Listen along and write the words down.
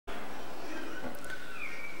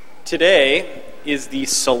Today is the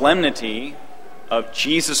solemnity of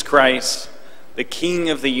Jesus Christ, the King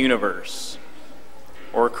of the universe,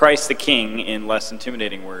 or Christ the King in less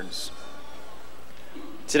intimidating words.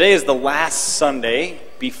 Today is the last Sunday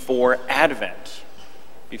before Advent,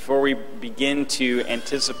 before we begin to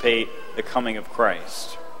anticipate the coming of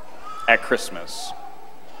Christ at Christmas.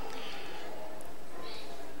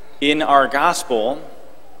 In our gospel,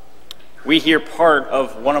 we hear part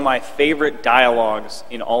of one of my favorite dialogues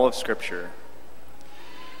in all of Scripture,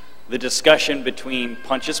 the discussion between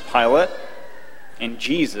Pontius Pilate and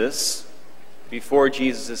Jesus before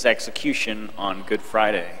Jesus' execution on Good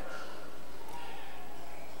Friday.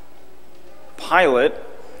 Pilate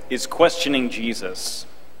is questioning Jesus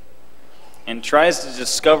and tries to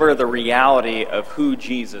discover the reality of who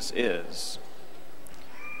Jesus is.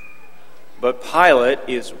 But Pilate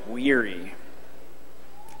is weary,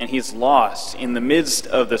 and he's lost in the midst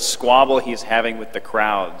of the squabble he's having with the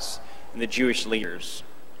crowds and the Jewish leaders.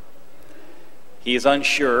 He is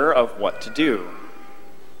unsure of what to do.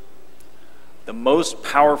 The most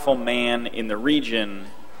powerful man in the region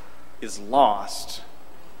is lost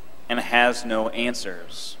and has no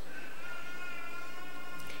answers.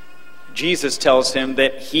 Jesus tells him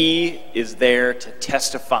that he is there to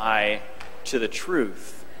testify to the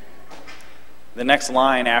truth. The next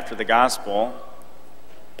line after the gospel,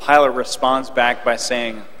 Pilate responds back by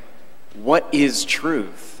saying, "What is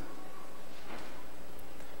truth?"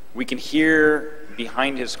 We can hear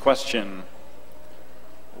behind his question,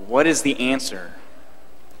 what is the answer?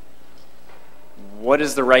 What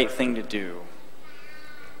is the right thing to do?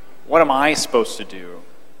 What am I supposed to do?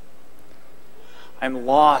 I'm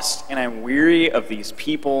lost and I'm weary of these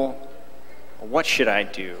people. What should I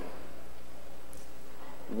do?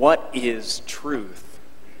 What is truth?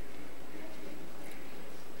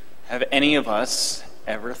 Have any of us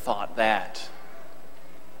ever thought that?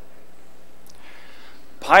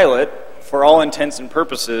 Pilate, for all intents and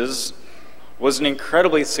purposes, was an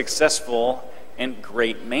incredibly successful and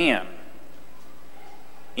great man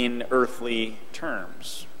in earthly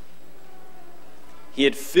terms. He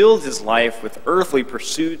had filled his life with earthly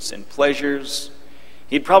pursuits and pleasures.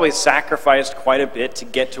 He'd probably sacrificed quite a bit to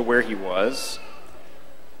get to where he was.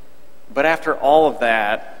 But after all of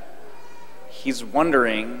that, he's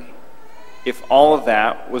wondering if all of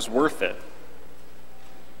that was worth it.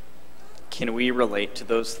 Can we relate to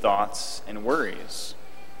those thoughts and worries?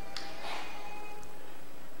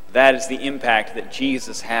 That is the impact that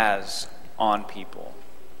Jesus has on people.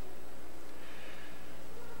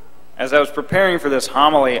 As I was preparing for this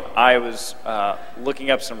homily, I was looking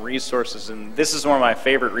up some resources, and this is one of my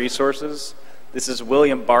favorite resources. This is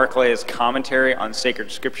William Barclay's commentary on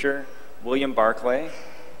sacred scripture. William Barclay.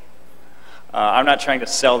 I'm not trying to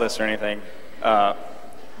sell this or anything, but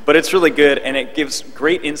it's really good, and it gives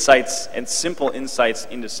great insights and simple insights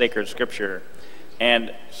into sacred scripture.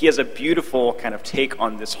 And he has a beautiful kind of take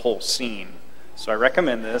on this whole scene. So I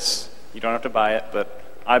recommend this. You don't have to buy it, but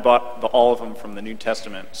I bought all of them from the New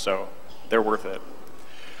Testament, so they're worth it.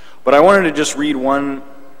 But I wanted to just read one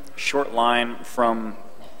short line from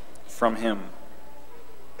him.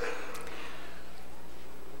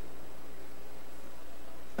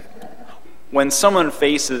 When someone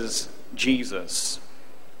faces Jesus,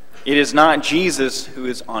 it is not Jesus who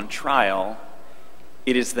is on trial,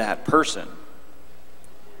 it is that person.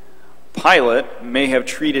 Pilate may have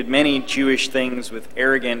treated many Jewish things with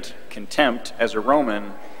arrogant contempt as a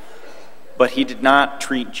Roman, but he did not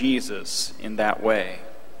treat Jesus in that way.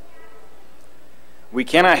 We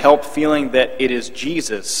cannot help feeling that it is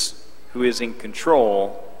Jesus who is in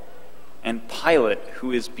control and Pilate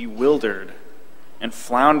who is bewildered and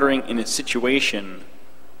floundering in a situation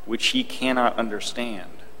which he cannot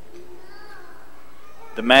understand.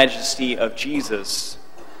 The majesty of Jesus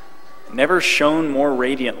never shone more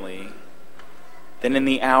radiantly than in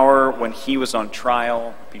the hour when he was on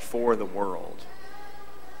trial before the world.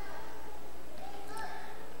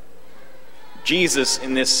 Jesus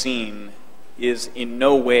in this scene is in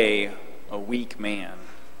no way a weak man.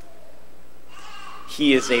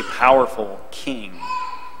 He is a powerful king.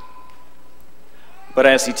 But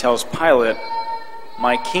as he tells Pilate,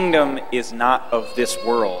 "My kingdom is not of this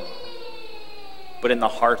world, but in the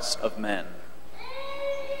hearts of men."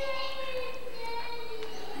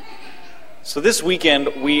 So this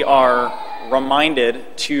weekend, we are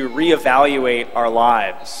reminded to reevaluate our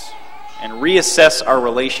lives and reassess our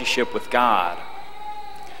relationship with God.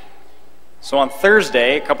 So on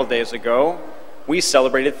Thursday, a couple days ago, we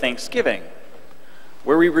celebrated Thanksgiving,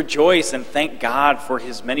 where we rejoice and thank God for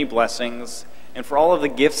his many blessings and for all of the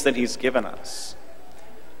gifts that he's given us.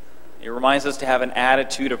 It reminds us to have an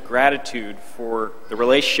attitude of gratitude for the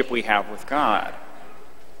relationship we have with God.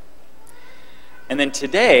 And then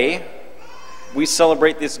today, we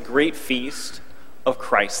celebrate this great feast of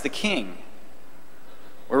Christ the King,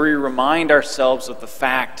 where we remind ourselves of the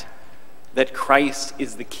fact that Christ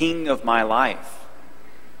is the King of my life,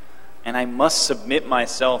 and I must submit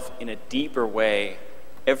myself in a deeper way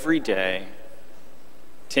every day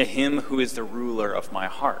to Him who is the ruler of my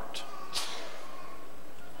heart.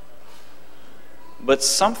 But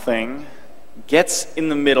something gets in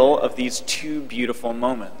the middle of these two beautiful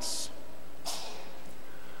moments.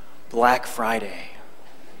 Black Friday.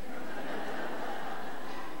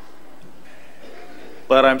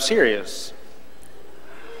 But I'm serious.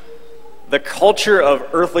 The culture of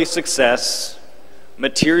earthly success,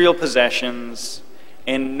 material possessions,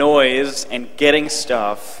 and noise and getting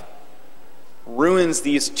stuff ruins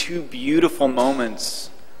these two beautiful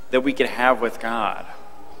moments that we could have with God.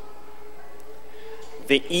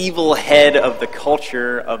 The evil head of the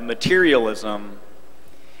culture of materialism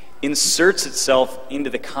inserts itself into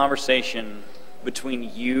the conversation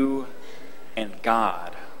between you and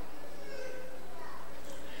God.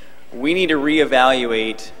 We need to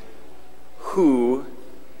reevaluate who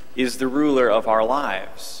is the ruler of our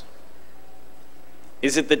lives.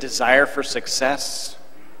 Is it the desire for success,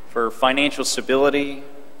 for financial stability,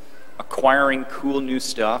 acquiring cool new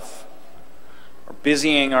stuff, or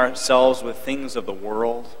busying ourselves with things of the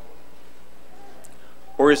world?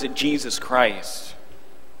 Or is it Jesus Christ,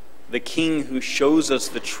 the King who shows us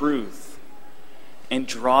the truth and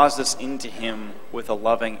draws us into Him with a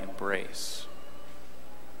loving embrace?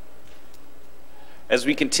 As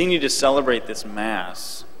we continue to celebrate this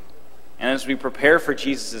Mass, and as we prepare for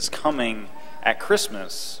Jesus' coming at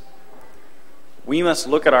Christmas, we must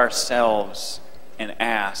look at ourselves and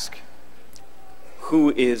ask,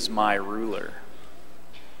 who is my ruler?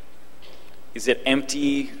 Is it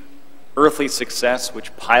empty, earthly success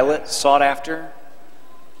which Pilate sought after?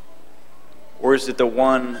 Or is it the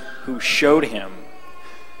one who showed him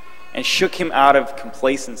and shook him out of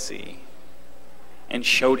complacency and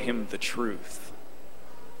showed him the truth?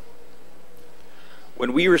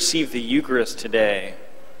 When we receive the Eucharist today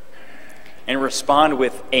and respond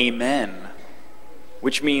with Amen,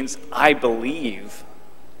 which means I believe,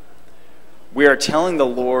 we are telling the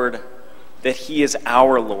Lord that He is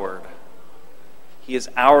our Lord. He is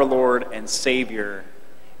our Lord and Savior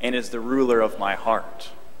and is the ruler of my heart.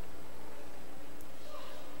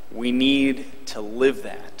 We need to live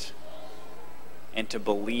that and to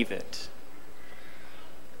believe it